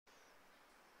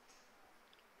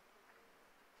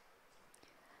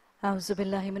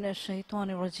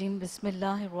औज़ुबिल्लाहिमिनश्शैतानिर्रजीम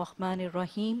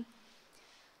बिस्मिल्लाहिर्रहमानिर्रहीम।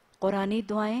 कुरानी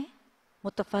दुआएं,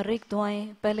 मुतफर्रिक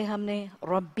दुआएं। पहले हमने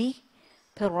रब्बी,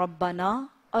 फिर रब्बना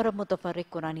और अब मुतफर्रिक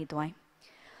कुरानी दुआएं।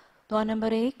 दुआ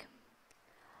नंबर 1,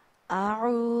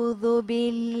 अऊज़ु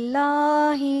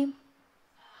बिल्लाहि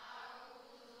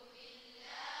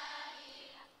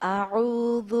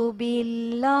अऊज़ु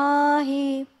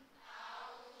बिल्लाहि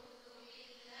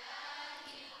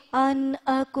अन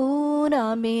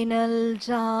अकूना मिनल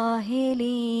जाहिलीन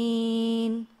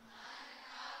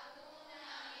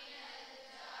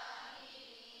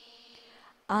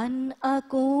अन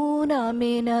अकूना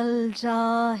मिनल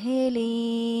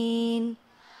जाहिलीन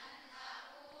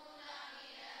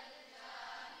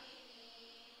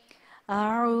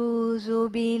अऊज़ु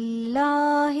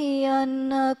बिल्लाहि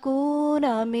अन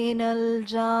अकूना मिनल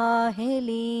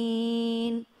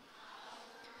जाहिलीन।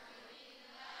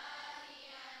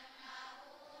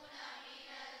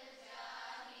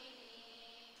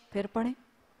 फिर पढ़ें।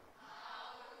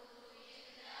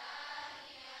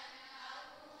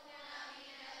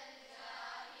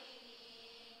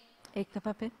 एक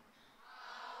दफा फिर।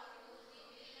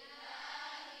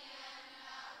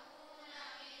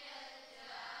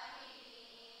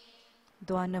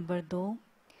 दुआ नंबर 2,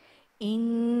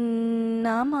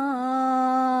 इन्नमा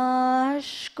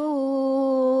अश्कू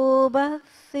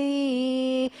बस्सी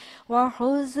व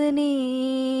हुज़्नी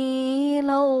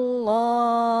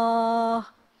इलल्लाह।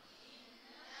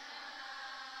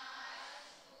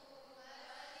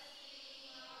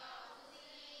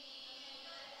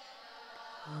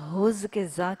 हुज़ के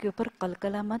जा के ऊपर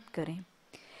कलकला मत करें।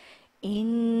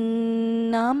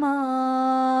 इन्नमा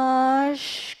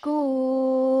अश्कू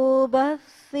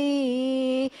बस्सी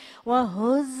व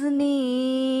हुज़्नी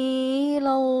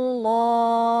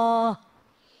इलल्लाह।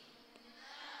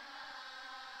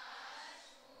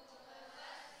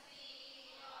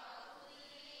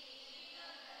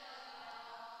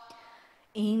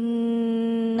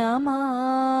 इन्नमा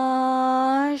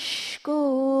अश्कू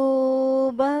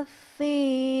बस्सी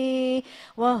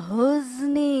व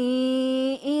हुज़्नी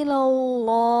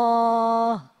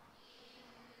इलल्लाह।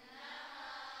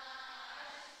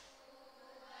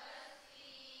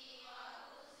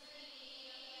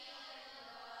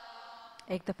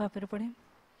 एक दफा फिर पढ़ें।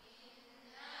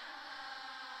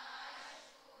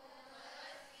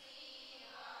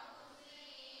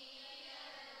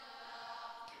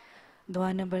 दुआ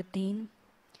नंबर 3,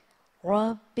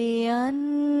 रब्बी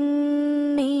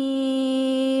अन्नी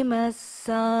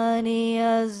मस्सानी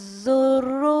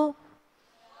अज़्ज़ुर्रु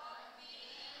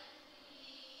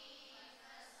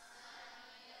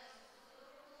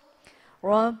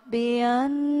रब्बी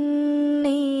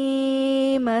अन्नी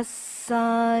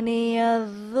मस्सानी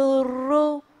अज़्ज़ुर्रु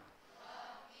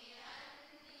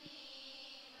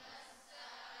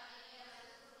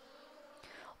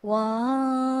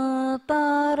वअन्ता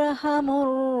अरहमुर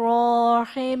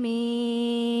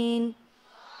राहिमीन।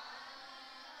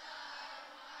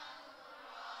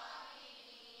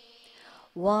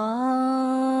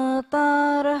 वअन्ता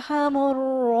अरहमुर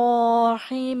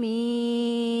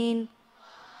राहिमीन।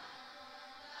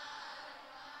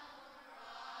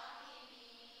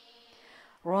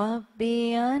 रब्बी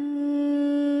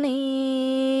अन्नी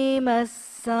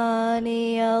मस्सानी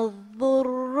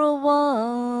अज़्ज़ुर्रु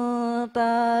वअन्ता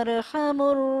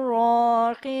अरहमुर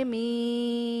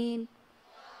राहिमीन।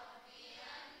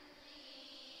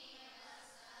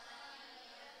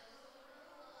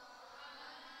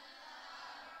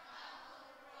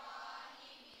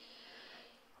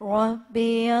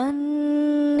 रब्बी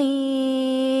अन्नी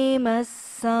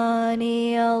मस्सानी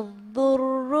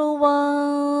अज़्ज़ुर्रु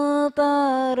वअन्ता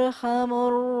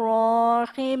अरहमुर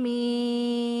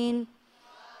राहिमीन।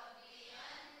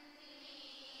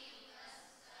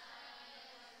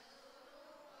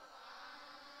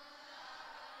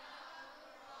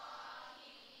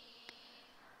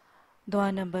 दुआ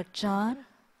नंबर 4,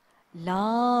 ला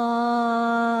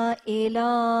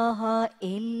इलाहा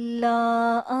इल्ला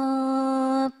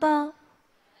अंता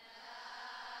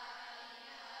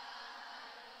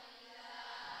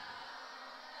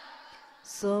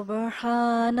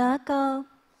सुब्हानका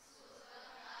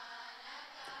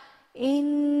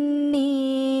इन्नी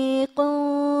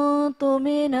कुन्तु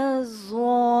मिनज़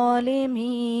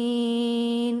ज़ालिमीन।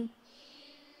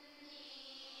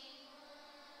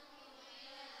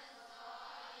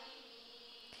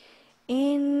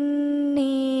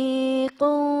 इन्नी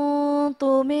कुन्तु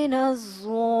मिनज़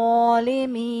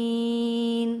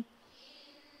ज़ालिमीन।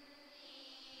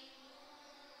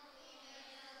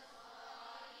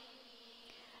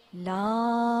 ला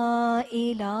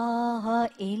इलाहा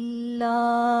इल्ला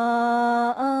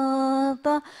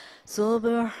अंता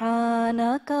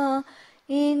سبحانك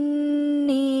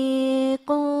إني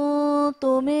كنت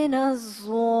من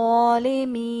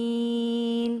الظالمين.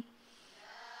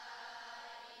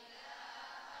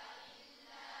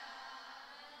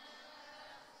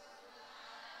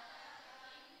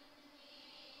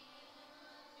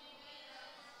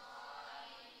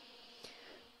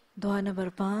 Dua number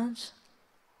 5.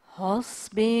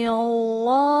 Hasbi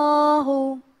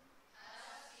Allahu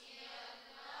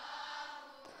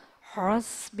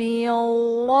Hasbi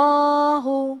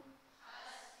Allahu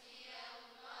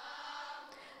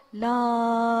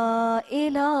La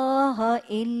ilaha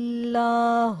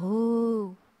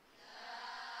illahu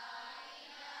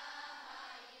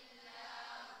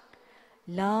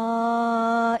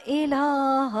La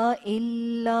ilaha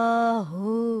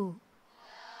illahu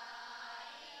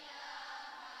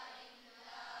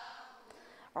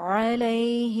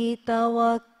Alayhi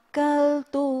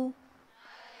tawakkaltu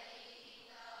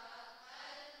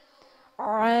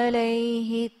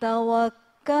Alayhi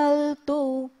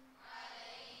tawakkaltu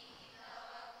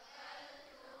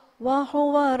wa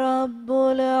huwa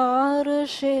rabbul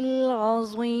arshil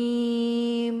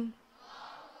azim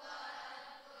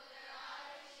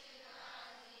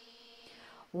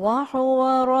wa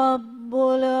huwa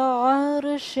rabbul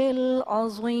arshil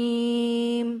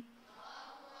azim.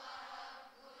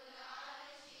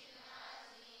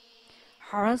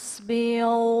 Hasbi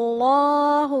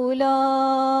Allahu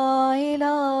la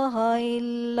ilaha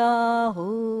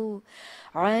illahu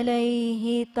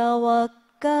alayhi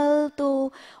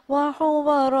tawakkaltu wa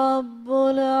huwa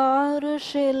rabbul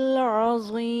arshil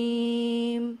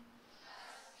azim.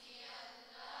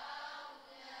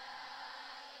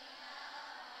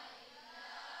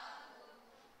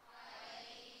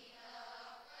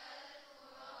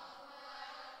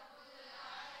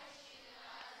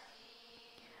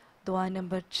 Dua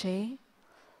number 6.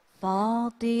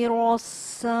 Fatiras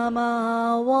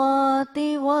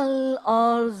samawati wal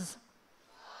arz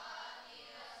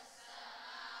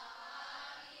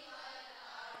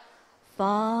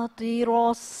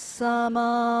Fatiras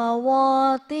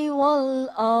samawati wal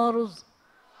arz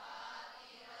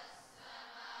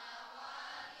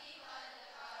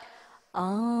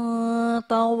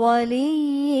Anta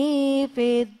waliyyi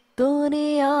fid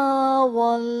dunya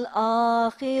wal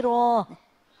akhirah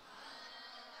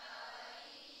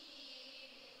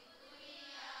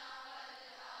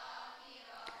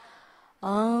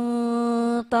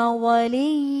أنت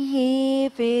وليي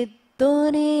في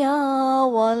الدنيا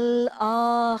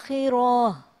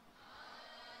والآخرة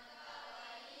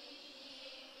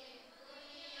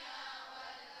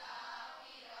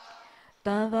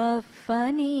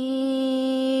توفني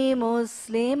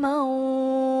مسلما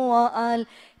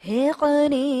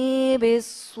وألحقني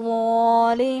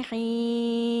بالصالحين.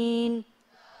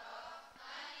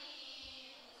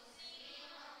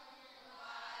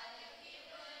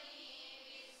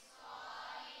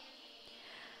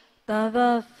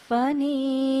 توفني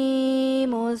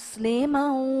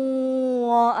مسلما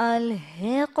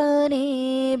وألحقني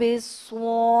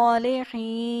بالصالحين.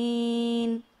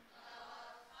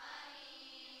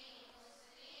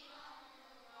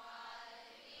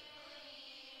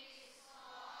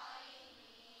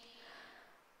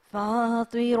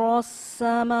 فاطر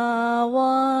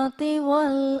السماوات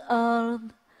والأرض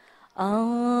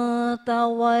أنت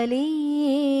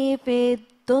ولي في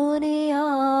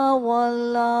الدنيا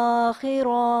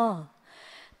والآخرة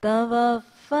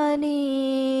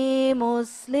توفني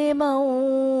مسلما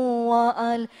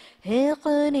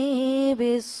وألحقني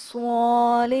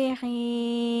بالصالحين.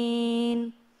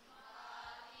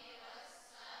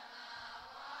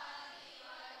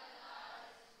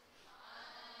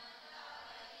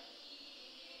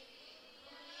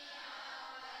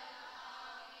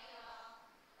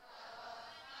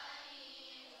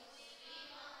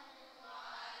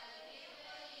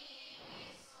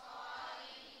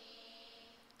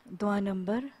 Dua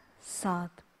number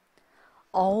 7.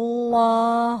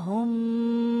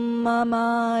 Allahumma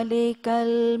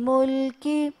malikal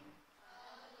mulki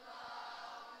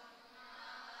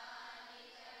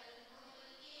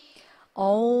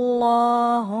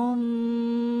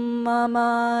Allahumma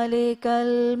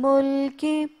malikal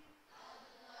mulki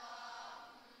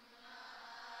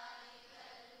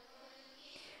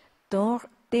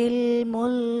tu'til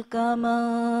mulka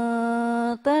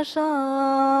man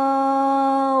tasha'u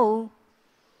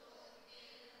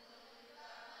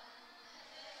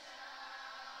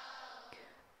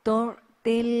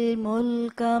tu'til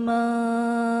mulka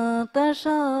man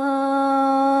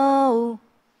tasha'u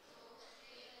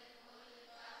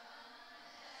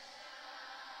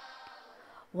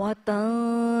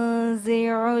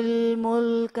وتنزع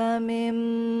الملك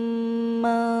ممن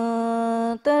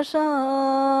تشاء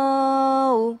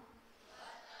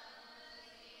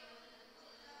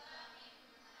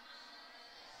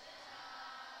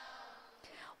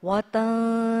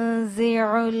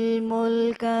وتنزع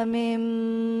الملك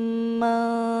ممن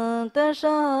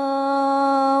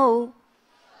تشاء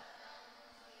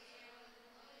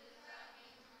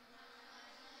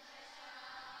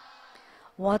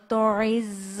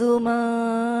وتعز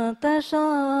من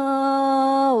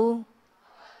تشاء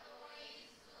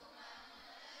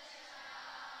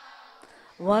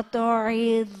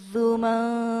وتعز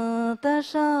من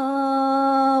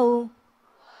تشاء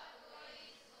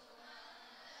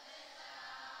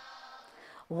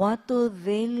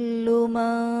وتذل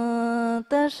من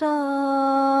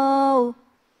تشاء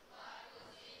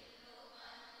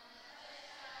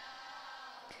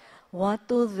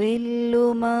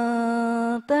وتذل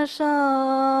من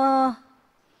تشاء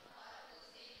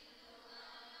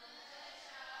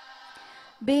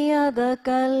بيدك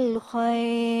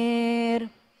الخير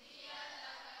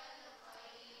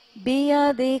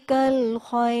بيدك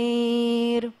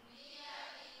الخير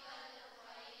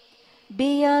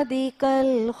بيدك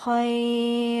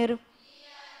الخير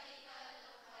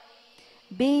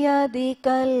بيدك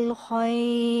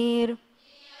الخير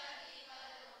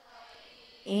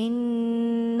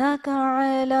إنك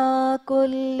على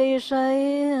كل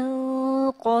شيء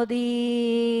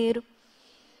قدير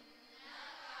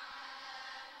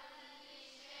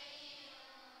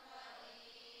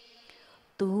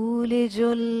تولج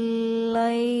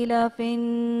الليل في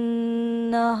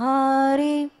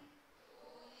النهار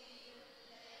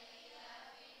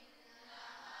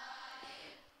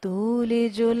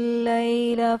تولج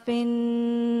الليل في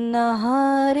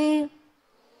النهار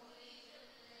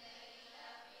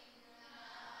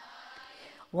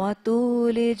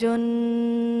وتولج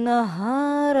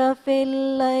النهار في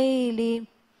الليل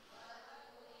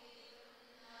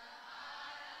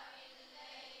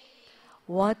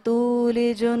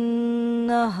وتولج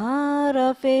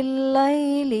النهار في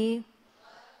الليل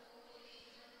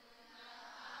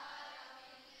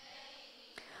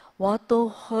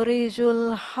وتخرج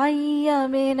الحي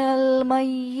من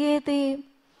الميت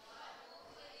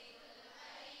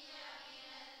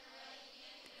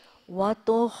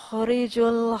وتخرج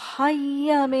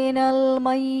الحي من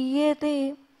الميت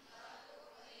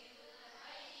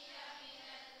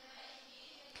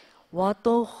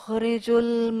وتخرج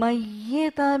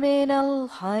الميت من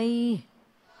الحي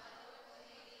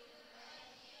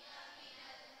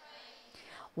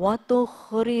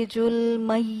وتخرج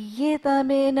الميت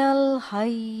من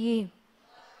الحي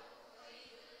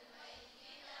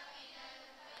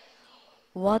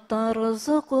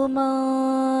وترزق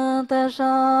من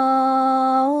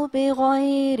تشاء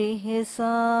بغير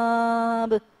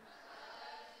حساب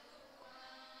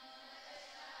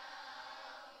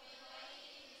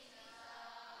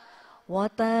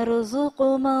وترزق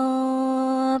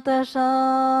من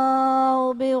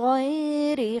تشاء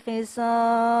بغير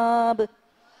حساب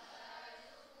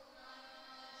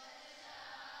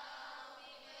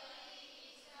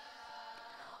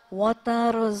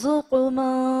وترزق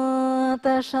من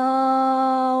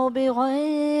تشاء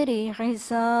بغير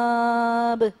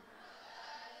حساب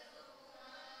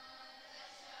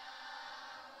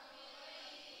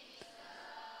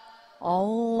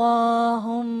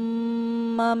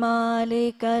اللهم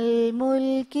مالك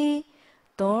الملك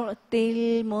تؤتي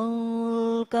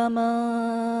الملك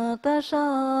من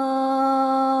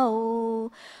تشاء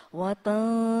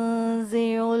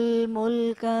وتنزع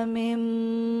الملك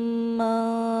ممن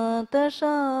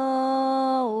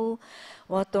تشاء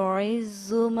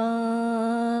وتعز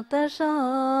من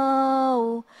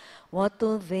تشاء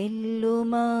وتذل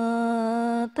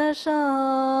من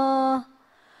تشاء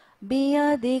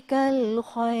بيدك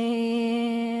الخير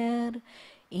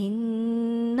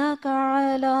إنك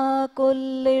على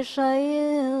كل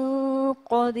شيء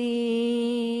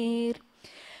قدير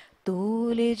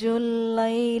تولج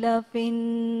الليل في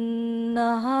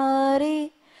النهار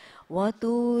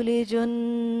وتولج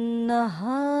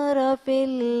النهار في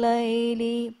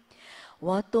الليل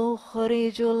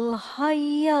وتخرج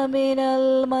الحي من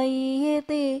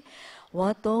الميت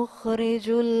وتخرج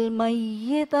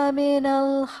الميت من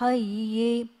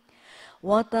الحي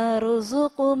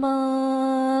وترزق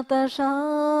من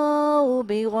تشاء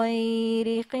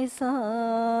بغير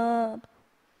حساب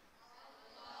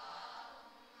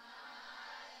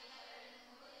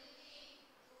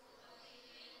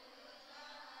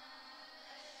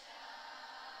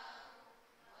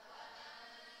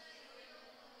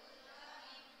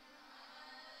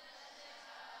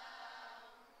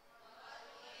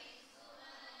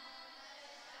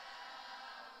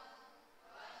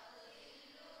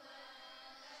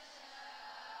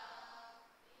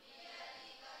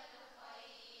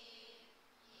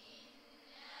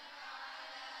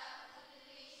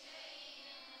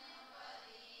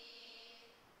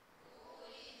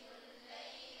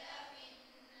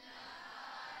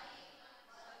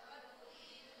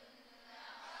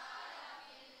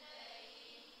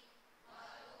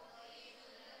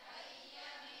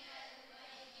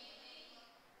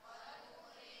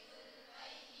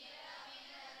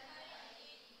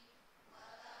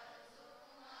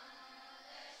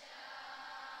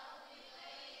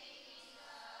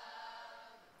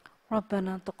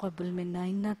ربنا تقبل منا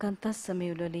إنك أنت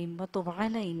السميع العليم وتب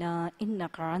علينا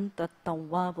إنك أنت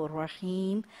التواب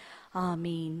الرحيم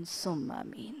آمين ثم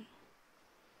آمين.